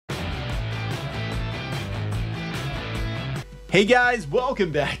Hey guys, welcome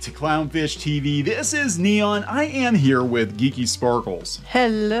back to Clownfish TV. This is Neon. I am here with Geeky Sparkles.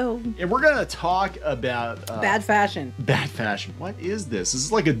 Hello. And we're gonna talk about bad fashion. Bad fashion. What is this? This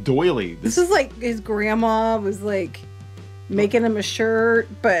is like a doily. This is like his grandma was like making him a shirt,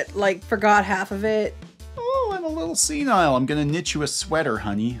 but like forgot half of it. Oh, I'm a little senile. I'm gonna knit you a sweater,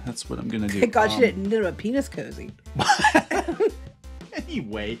 honey. That's what I'm gonna do. Thank God you didn't knit him a penis cozy.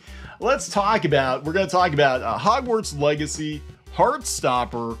 Anyway, we're gonna talk about Hogwarts Legacy,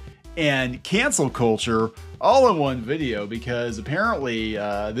 Heartstopper, and cancel culture all in one video, because apparently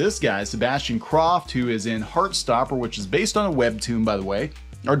this guy, Sebastian Croft, who is in Heartstopper, which is based on a webtoon, by the way.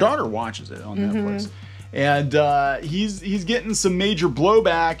 Our daughter watches it on Netflix. And he's getting some major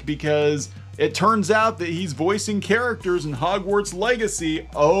blowback because it turns out that he's voicing characters in Hogwarts Legacy.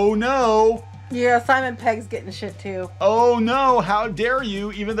 Oh no! Yeah, Simon Pegg's getting shit too. Oh no, how dare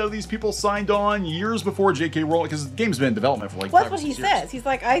you, even though these people signed on years before J.K. Rowling, because the game's been in development for like 5 or 6 years. That's what he says. He's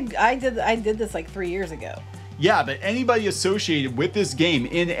like, I did this like 3 years ago. Yeah, but anybody associated with this game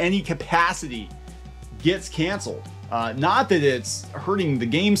in any capacity gets canceled. Not that it's hurting the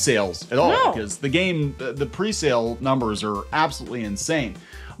game sales at all, because the game, the pre-sale numbers are absolutely insane.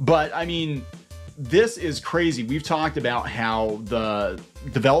 But I mean, this is crazy. We've talked about how the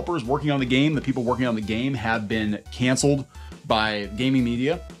developers working on the game, the people working on the game, have been canceled by gaming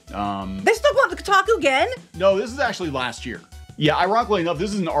media. They still want the Kotaku again? No, this is actually last year. Yeah, ironically enough,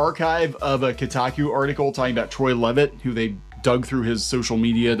 this is an archive of a Kotaku article talking about Troy Levitt, who they dug through his social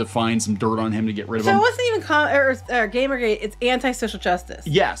media to find some dirt on him to get rid of him. So it wasn't even Gamergate, it's anti-social justice.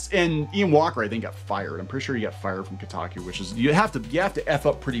 Yes, and Ian Walker, I think, got fired. I'm pretty sure he got fired from Kotaku, which is, you have to F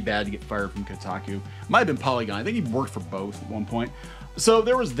up pretty bad to get fired from Kotaku. Might have been Polygon. I think he worked for both at one point. So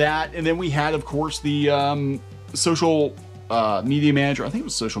there was that, and then we had, of course, the social media manager. I think it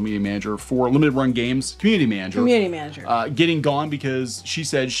was social media manager for Limited Run Games, community manager, getting gone because she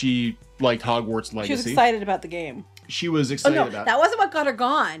said she liked Hogwarts Legacy. She was excited about the game. She was excited about. That wasn't what got her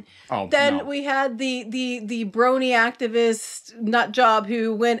gone. Oh, then we had the brony activist nut job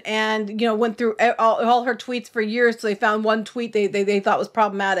who went and went through all her tweets for years, so they found one tweet they thought was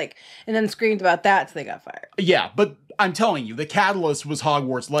problematic, and then screamed about that, so they got fired. Yeah, but I'm telling you, the catalyst was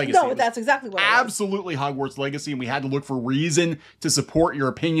Hogwarts Legacy. No, that's exactly what it was. Absolutely Hogwarts Legacy, and we had to look for reason to support your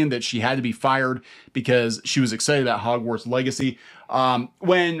opinion that she had to be fired because she was excited about Hogwarts Legacy.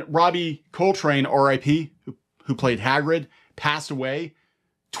 When Robbie Coltrane, R.I.P., who played Hagrid, passed away,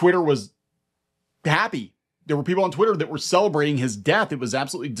 Twitter was happy. There were people on Twitter that were celebrating his death. It was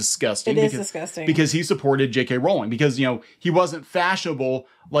absolutely disgusting. It is disgusting. Because he supported J.K. Rowling. Because, he wasn't fashionable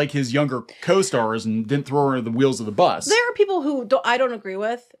like his younger co-stars and didn't throw her under the wheels of the bus. There are people who I don't agree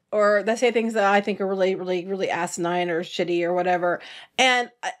with, or that say things that I think are really, really, really asinine or shitty or whatever.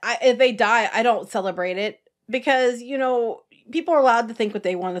 And if they die, I don't celebrate it because, people are allowed to think what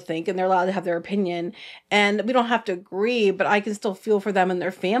they want to think, and they're allowed to have their opinion, and we don't have to agree, but I can still feel for them and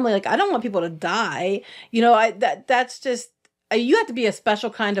their family. Like, I don't want people to die. That's just, you have to be a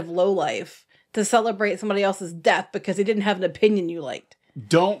special kind of lowlife to celebrate somebody else's death because they didn't have an opinion you liked.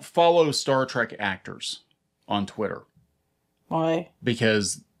 Don't follow Star Trek actors on Twitter. Why?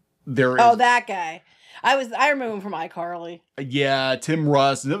 Because there is... Oh, that guy. I remember him from iCarly. Yeah, Tim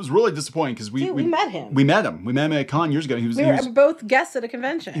Russ, and it was really disappointing because we met him. We met him at a con years ago. We were both guests at a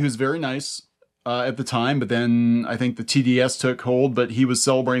convention. He was very nice at the time, but then I think the TDS took hold. But he was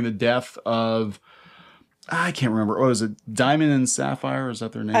celebrating the death of, I can't remember. What was it? Diamond and Sapphire? Is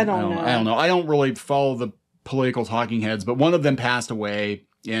that their name? I don't know. I don't really follow the political talking heads, but one of them passed away.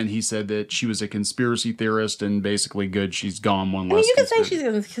 And he said that she was a conspiracy theorist and basically good. She's gone one less. You can say she's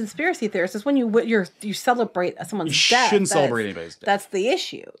a conspiracy theorist. It's when you celebrate someone's death. You shouldn't celebrate anybody's death. That's the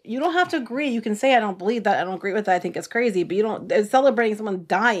issue. You don't have to agree. You can say, I don't believe that. I don't agree with that. I think it's crazy. But you don't, celebrating someone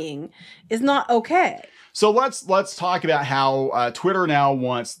dying is not okay. So let's talk about how Twitter now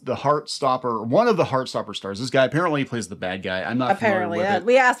wants the Heartstopper, one of the Heartstopper stars. This guy apparently plays the bad guy. I'm not familiar with it.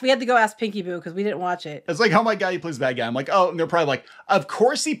 We had to go ask Pinky Boo because we didn't watch it. It's like, oh my god, he plays the bad guy. I'm like, oh, and they're probably like, of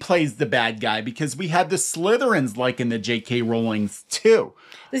course he plays the bad guy because we had the Slytherins like in the J.K. Rowling's too.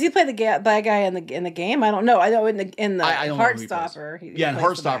 Does he play the bad guy in the game? I don't know. I know in the Heartstopper. In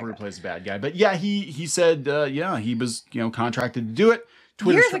Heartstopper he plays the bad guy. But yeah, he said he was contracted to do it.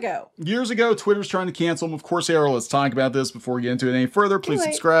 Years ago, Twitter's trying to cancel him. Of course they are. Let's talk about this before we get into it any further. Please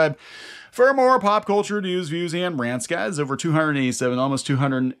subscribe for more pop culture news, views, and rants, guys. Over 287, almost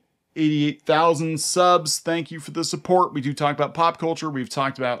 288,000 subs. Thank you for the support. We do talk about pop culture. We've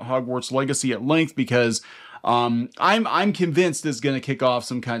talked about Hogwarts Legacy at length because I'm convinced it's going to kick off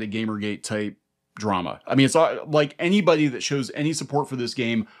some kind of Gamergate type drama. I mean, it's like anybody that shows any support for this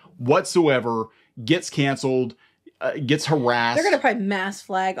game whatsoever gets canceled. gets harassed. They're going to probably mass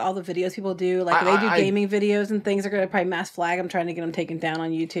flag all the videos people do. Like, they do gaming videos and things, they're going to probably mass flag them, trying to get them taken down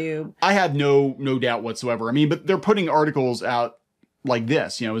on YouTube. I have no doubt whatsoever. I mean, but they're putting articles out like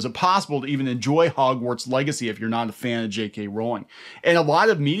this. You know, is it possible to even enjoy Hogwarts Legacy if you're not a fan of J.K. Rowling? And a lot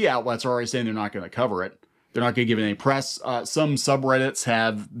of media outlets are already saying they're not going to cover it. They're not going to give it any press. Some subreddits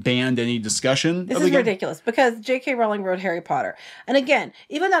have banned any discussion. This is ridiculous because J.K. Rowling wrote Harry Potter. And again,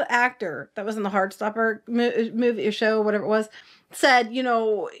 even that actor that was in the Heartstopper movie or show, whatever it was, said, you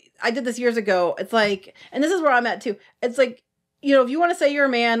know, I did this years ago. It's like, and this is where I'm at too. It's like, you know, if you want to say you're a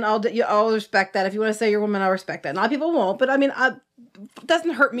man, I'll respect that. If you want to say you're a woman, I'll respect that. And a lot of people won't, but I mean, it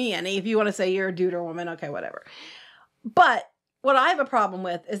doesn't hurt me any. If you want to say you're a dude or a woman, okay, whatever. But what I have a problem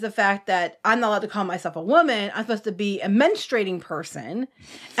with is the fact that I'm not allowed to call myself a woman. I'm supposed to be a menstruating person.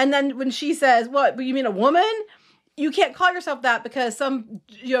 And then when she says, what, you mean a woman? You can't call yourself that because some,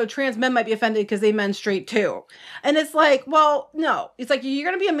 you know, trans men might be offended because they menstruate too. And it's like, well, no. It's like, you're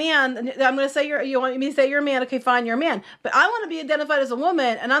going to be a man. I'm going to say you want me to say you're a man. Okay, fine, you're a man. But I want to be identified as a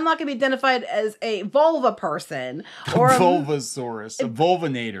woman, and I'm not going to be identified as a vulva person. Or a Vulvasaurus. A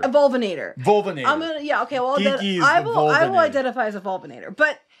vulvinator. A vulvinator. Vulvinator. I'm going to, yeah, okay, well, I will identify as a vulvinator.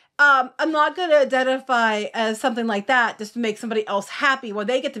 But I'm not going to identify as something like that just to make somebody else happy when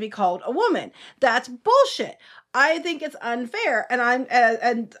they get to be called a woman. That's bullshit. I think it's unfair,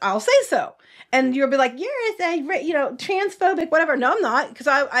 and I'll say so. And you'll be like, you're transphobic, whatever. No, I'm not, because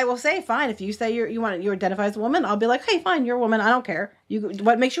I will say, fine. If you say you identify as a woman, I'll be like, hey, fine, you're a woman. I don't care.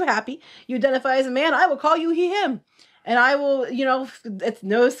 What makes you happy? You identify as a man, I will call you he, him. And I will, you know, it's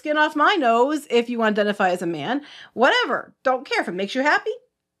no skin off my nose if you identify as a man. Whatever. Don't care. If it makes you happy,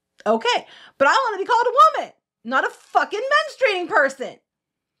 okay. But I want to be called a woman, not a fucking menstruating person.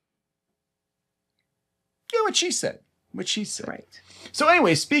 Yeah, what she said. What she said. Right. So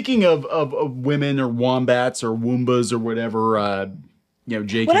anyway, speaking of women or wombats or woombas or whatever,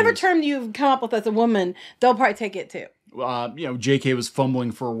 JK. Whatever term you've come up with as a woman, they'll probably take it too. JK was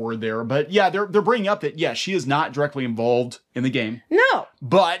fumbling for a word there. But yeah, they're bringing up that, yeah, she is not directly involved in the game. No.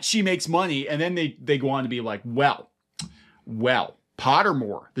 But she makes money. And then they go on to be like, well,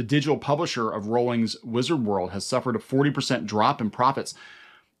 Pottermore, the digital publisher of Rowling's Wizard World, has suffered a 40% drop in profits.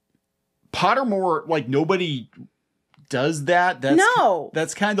 Pottermore, like, nobody does that.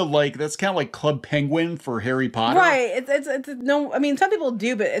 That's kind of like Club Penguin for Harry Potter. Right. It's no, I mean, some people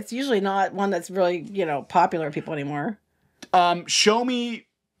do, but it's usually not one that's really, popular with people anymore. Show me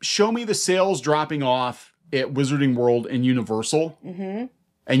the sales dropping off at Wizarding World and Universal. Mm-hmm.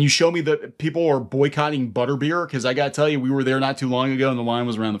 And you show me that people are boycotting butterbeer, because I gotta tell you, we were there not too long ago and the line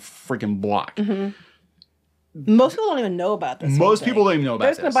was around the freaking block. Mm-hmm. Most people don't even know about this. Most people don't even know about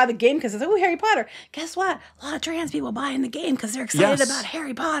this. They're just going to buy the game because it's, oh, Harry Potter. Guess what? A lot of trans people buying the game because they're excited about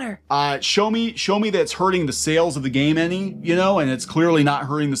Harry Potter. Show me that it's hurting the sales of the game any, and it's clearly not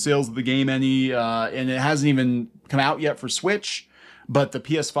hurting the sales of the game any, and it hasn't even come out yet for Switch, but the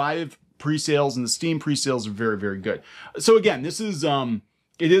PS5 pre-sales and the Steam pre-sales are very, very good. So again, this is,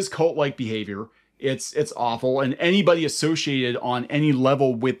 it is cult-like behavior. It's awful, and anybody associated on any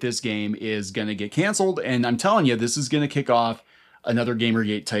level with this game is going to get canceled, and I'm telling you, this is going to kick off another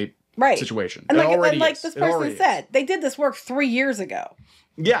Gamergate type situation. And like this person said, they did this work 3 years ago.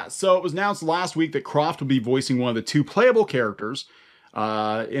 Yeah, so it was announced last week that Croft will be voicing one of the 2 playable characters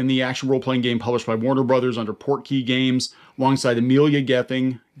in the action role-playing game published by Warner Brothers under Portkey Games, alongside Amelia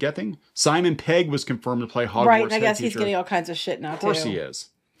Gething. Simon Pegg was confirmed to play Hogwarts. Right, and I guess he's getting all kinds of shit now, too. Of course he is.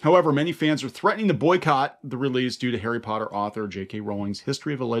 However, many fans are threatening to boycott the release due to Harry Potter author J.K. Rowling's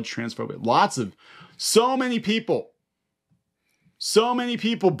history of alleged transphobia. So many people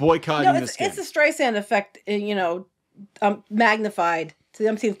boycotting this game. It's the Streisand effect, magnified to the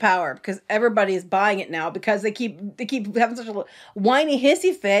umpteenth power, because everybody is buying it now because they keep having such a whiny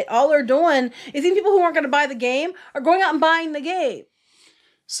hissy fit. All they're doing is even people who aren't going to buy the game are going out and buying the game.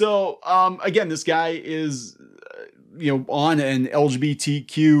 So, again, this guy is, on an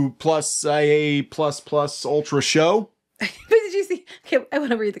LGBTQ plus IA plus ultra show. But did you see? Okay, I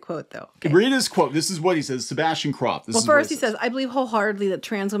want to read the quote, though. Okay. Read his quote. This is what he says. Sebastian Croft. First he says, I believe wholeheartedly that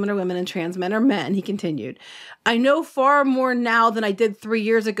trans women are women and trans men are men. He continued, I know far more now than I did 3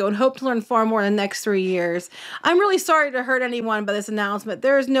 years ago and hope to learn far more in the next 3 years. I'm really sorry to hurt anyone by this announcement.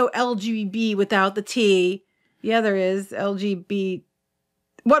 There is no LGB without the T. Yeah, there is. LGB.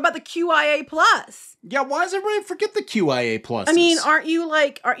 What about the QIA plus? Yeah, why does everybody forget the QIA plus? I mean, aren't you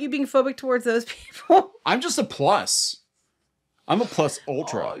being phobic towards those people? I'm just a plus. I'm a plus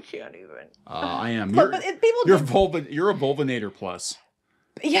ultra. Oh, I can't even. I am. You're a Vulvinator plus.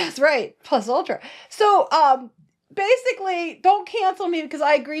 Yes, right. Plus ultra. So, basically, don't cancel me because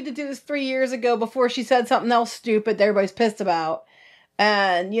I agreed to do this 3 years ago before she said something else stupid that everybody's pissed about.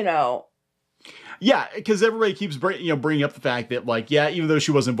 And, you know. Yeah, because everybody keeps bringing up the fact that, like, yeah, even though she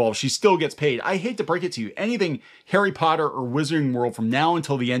was involved, she still gets paid. I hate to break it to you. Anything Harry Potter or Wizarding World from now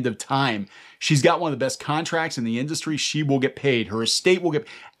until the end of time, she's got one of the best contracts in the industry. She will get paid. Her estate will get...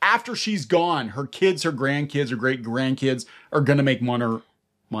 After she's gone, her kids, her grandkids, her great-grandkids are going to make money.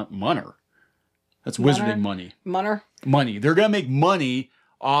 That's wizarding money. Money. They're going to make money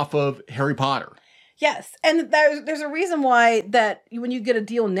off of Harry Potter. Yes, and there's a reason why that when you get a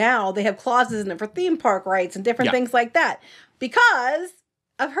deal now, they have clauses in it for theme park rights and different things like that because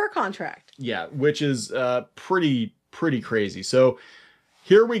of her contract. Yeah, which is pretty crazy. So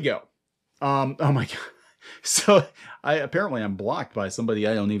here we go. Oh my God. So apparently I'm blocked by somebody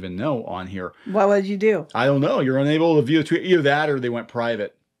I don't even know on here. What would you do? I don't know. You're unable to view a tweet. Either that or they went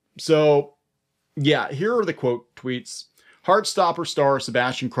private. So yeah, here are the quote tweets. Heartstopper star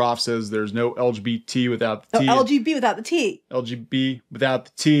Sebastian Croft says there's no LGBT without the T. LGB without the T. LGB without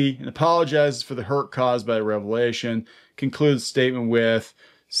the T. And apologizes for the hurt caused by the revelation. Concludes statement with,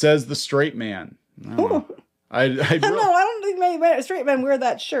 says the straight man. I don't know. I don't think many straight men wear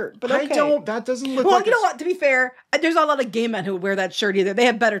that shirt, but okay. That doesn't look like... Well, you know what? To be fair, there's not a lot of gay men who would wear that shirt either. They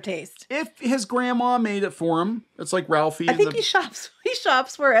have better taste. If his grandma made it for him, it's like Ralphie. I think he shops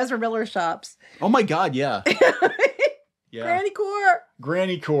where Ezra Miller shops. Oh my God, yeah. Yeah.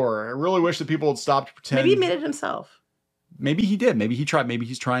 Granny Core. I really wish that people had stopped pretending. Maybe he made it himself. Maybe he did. Maybe he tried. Maybe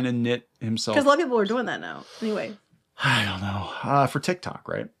he's trying to knit himself. Because a lot of people are doing that now. Anyway. I don't know. For TikTok,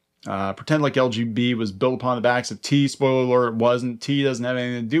 right? Pretend like LGB was built upon the backs of T. Spoiler alert, it wasn't. T doesn't have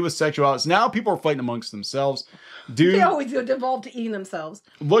anything to do with sexuality. So now people are fighting amongst themselves. Dude, they always devolve to eating themselves.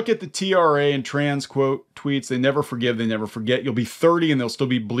 Look at the TRA and trans quote tweets. They never forgive, they never forget. You'll be 30 and they'll still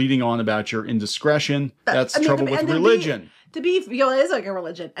be bleeding on about your indiscretion. That's trouble with religion. It is like a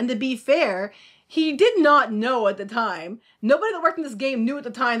religion. And to be fair, he did not know at the time. Nobody that worked in this game knew at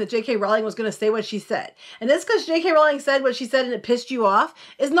the time that J.K. Rowling was going to say what she said. And just because J.K. Rowling said what she said and it pissed you off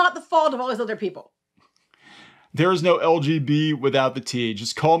is not the fault of all these other people. There is no LGB without the T.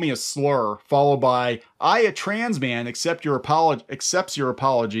 Just call me a slur, followed by, I, a trans man, accepts your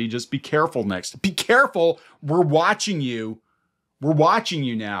apology. Just be careful next. Be careful. We're watching you. We're watching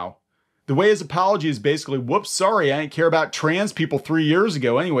you now. The way his apology is basically, whoops, sorry, I didn't care about trans people 3 years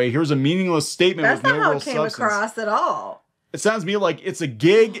ago. Anyway, here's a meaningless statement with no real substance. That's not how it came across at all. It sounds to me like it's a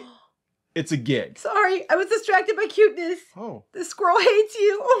gig. It's a gig. Sorry, I was distracted by cuteness. Oh. The squirrel hates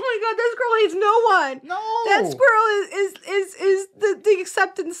you. Oh my God, that squirrel hates no one. No. That squirrel is the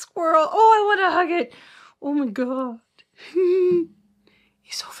acceptance squirrel. Oh, I want to hug it. Oh my God.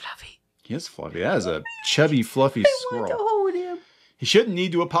 He's so fluffy. He is fluffy. That is a chubby, fluffy squirrel. I want to hold him. He shouldn't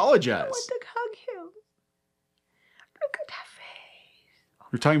need to apologize. I want to hug him. Look at that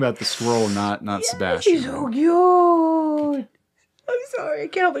face. You're talking about the squirrel, not Sebastian. He's so cute. I'm sorry, I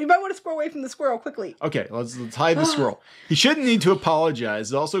can't help it. You might want to squirrel away from the squirrel quickly. Okay, let's hide the squirrel. He shouldn't need to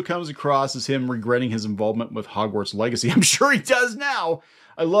apologize. It also comes across as him regretting his involvement with Hogwarts Legacy. I'm sure he does now.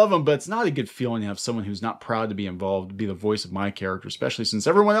 I love him, but it's not a good feeling to have someone who's not proud to be involved to be the voice of my character, especially since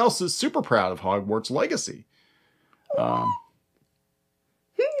everyone else is super proud of Hogwarts Legacy.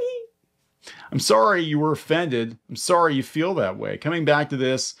 I'm sorry you were offended. I'm sorry you feel that way. Coming back to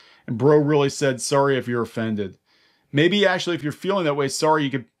this, and bro really said, sorry if you're offended. Maybe actually if you're feeling that way, sorry, you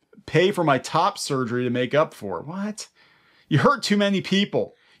could pay for my top surgery to make up for it. What? You hurt too many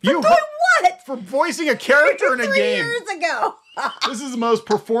people. For doing what? For voicing a character in a 3 game. years ago. This is the most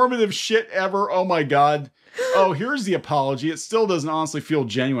performative shit ever. Oh my God. Oh, here's the apology. It still doesn't honestly feel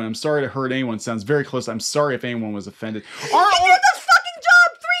genuine. I'm sorry to hurt anyone. It sounds very close. I'm sorry if anyone was offended. You did the fucking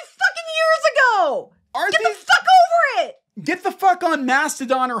job 3 fucking years ago. Get the fuck over it. Get the fuck on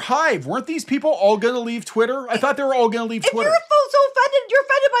Mastodon or Hive. Weren't these people all going to leave Twitter? I thought they were all going to leave Twitter. If you're so offended, you're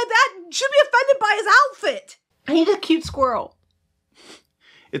offended by that. You should be offended by his outfit. I need a cute squirrel.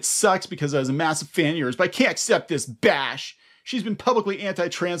 It sucks because I was a massive fan of yours, but I can't accept this bash. She's been publicly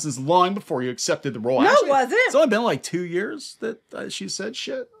anti-trans since long before you accepted the role. No, it wasn't. It's only been like 2 years that she said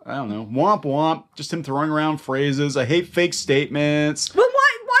shit. I don't know. Womp womp. Just him throwing around phrases. I hate fake statements. Well, why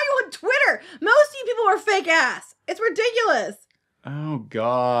are you on Twitter? Most of you people are fake ass. It's ridiculous. Oh,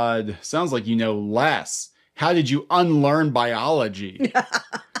 God. Sounds like you know less. How did you unlearn biology?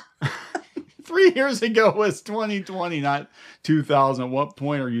 3 years ago was 2020, not 2000. At what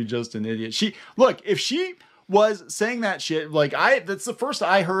point are you just an idiot? If she was saying that shit, that's the first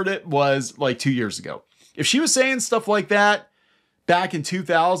I heard it was like 2 years ago. If she was saying stuff like that back in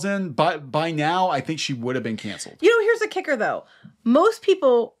 2000, by now, I think she would have been canceled. You know, here's the kicker though. Most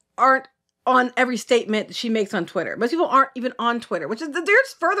people aren't on every statement that she makes on Twitter. Most people aren't even on Twitter, which is they're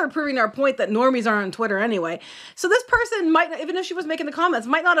just further proving our point that normies aren't on Twitter anyway. So this person might, even if she was making the comments,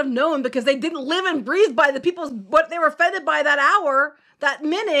 might not have known because they didn't live and breathe by the people's, what they were offended by that hour, that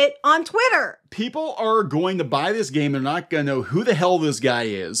minute on Twitter. People are going to buy this game. They're not going to know who the hell this guy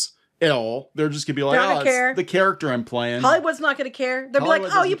is at all. They're just going to be like, oh, it's the character I'm playing. Hollywood's not going to care. They'll be like,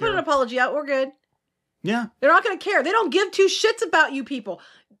 oh, you put an apology out. We're good. Yeah. They're not going to care. They don't give two shits about you people.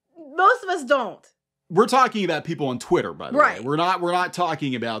 Most of us don't. We're talking about people on Twitter, by the way. We're not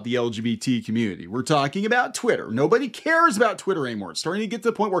talking about the LGBT community. We're talking about Twitter. Nobody cares about Twitter anymore. It's starting to get to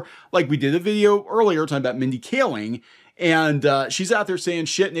the point where, like we did a video earlier talking about Mindy Kaling, and she's out there saying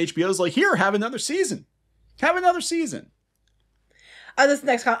shit, and HBO's like, here, have another season. Have another season. This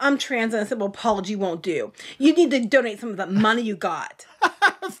next comment, I'm trans and a simple apology won't do. You need to donate some of the money you got.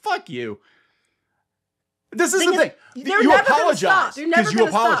 Fuck you. This is the thing. You apologize because you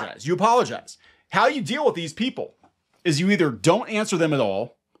apologize. You apologize. How you deal with these people is you either don't answer them at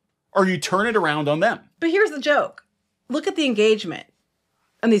all or you turn it around on them. But here's the joke. Look at the engagement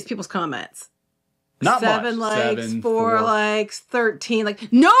on these people's comments. Not much. 7 likes, 4 likes, 13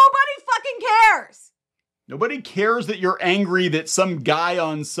 like nobody fucking cares. Nobody cares that you're angry that some guy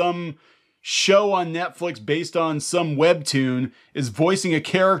on some show on Netflix based on some webtoon is voicing a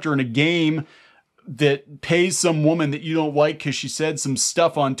character in a game that pays some woman that you don't like because she said some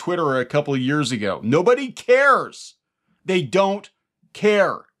stuff on Twitter a couple of years ago. Nobody cares. They don't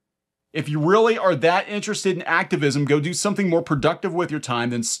care. If you really are that interested in activism, go do something more productive with your time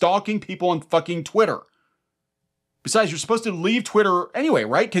than stalking people on fucking Twitter. Besides, you're supposed to leave Twitter anyway,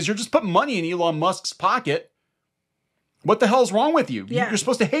 right? Because you're just putting money in Elon Musk's pocket. What the hell's wrong with you? Yeah. You're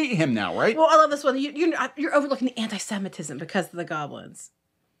supposed to hate him now, right? Well, I love this one. You're overlooking the anti-Semitism because of the goblins.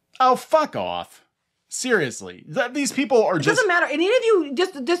 Oh, fuck off. Seriously, these people are just... It doesn't matter. And even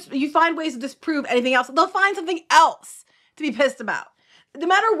if you find ways to disprove anything else, they'll find something else to be pissed about. No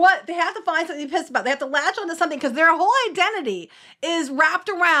matter what, they have to find something to be pissed about. They have to latch onto something because their whole identity is wrapped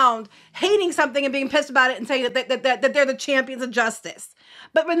around hating something and being pissed about it and saying that they're the champions of justice.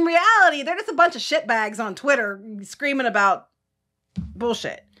 But in reality, they're just a bunch of shitbags on Twitter screaming about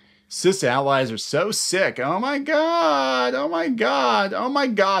bullshit. Cis allies are so sick. Oh my God. Oh my God. Oh my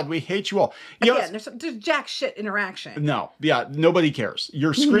God. We hate you all. Again, there's jack shit interaction. No. Yeah. Nobody cares.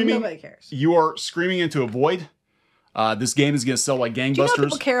 You're screaming. Nobody cares. You are screaming into a void. This game is going to sell like gangbusters. Do you know what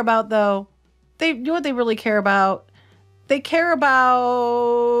people care about though? You know what they really care about? They care about...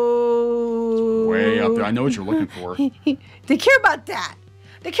 It's way up there. I know what you're looking for. They care about that.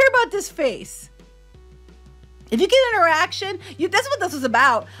 They care about this face. If you get interaction, that's what this is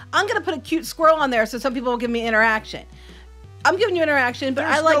about. I'm going to put a cute squirrel on there so some people will give me interaction. I'm giving you interaction, but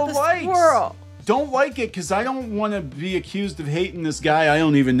I like the squirrel. Don't like it because I don't want to be accused of hating this guy. I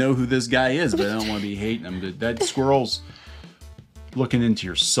don't even know who this guy is, but I don't want to be hating him. But that squirrel's looking into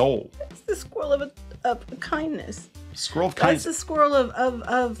your soul. It's the squirrel of kindness. Squirrel of kindness. That's the squirrel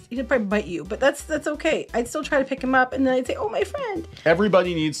of he'd probably bite you, but that's okay. I'd still try to pick him up and then I'd say, oh, my friend.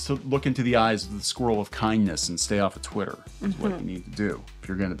 Everybody needs to look into the eyes of the squirrel of kindness and stay off of Twitter. Is what you need to do if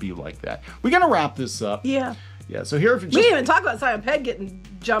you're going to be like that. We're going to wrap this up. Yeah. Yeah, so here... we didn't even talk about Simon Pegg getting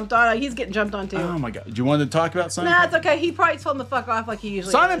jumped on. He's getting jumped on, too. Oh, my God. Do you want to talk about Simon Pegg? Nah, it's okay. He probably told him to fuck off like he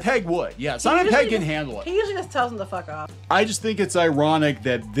usually Simon does. Pegg would. Yeah, Simon Pegg can handle it. He usually just tells him to fuck off. I just think it's ironic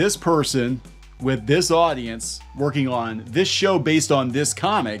that this person with this audience working on this show based on this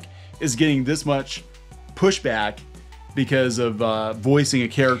comic is getting this much pushback because of voicing a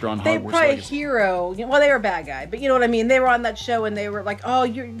character on Hogwarts Legacy. They probably a hero. Well, they were a bad guy, but you know what I mean? They were on that show and they were like, oh,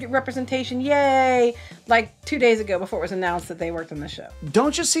 your representation, yay! Like 2 days ago before it was announced that they worked on the show.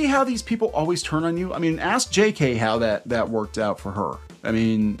 Don't you see how these people always turn on you? I mean, ask JK how that worked out for her. I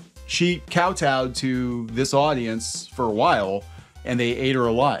mean, she kowtowed to this audience for a while and they ate her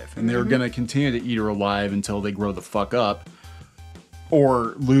alive. And they're going to continue to eat her alive until they grow the fuck up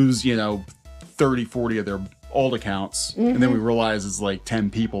or lose, 30, 40 of their old accounts, and then we realize it's like 10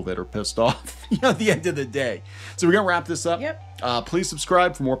 people that are pissed off at the end of the day. So we're gonna wrap this up. Yep. Please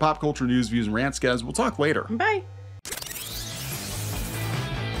subscribe for more pop culture news, views, and rants, guys. We'll talk later. Bye.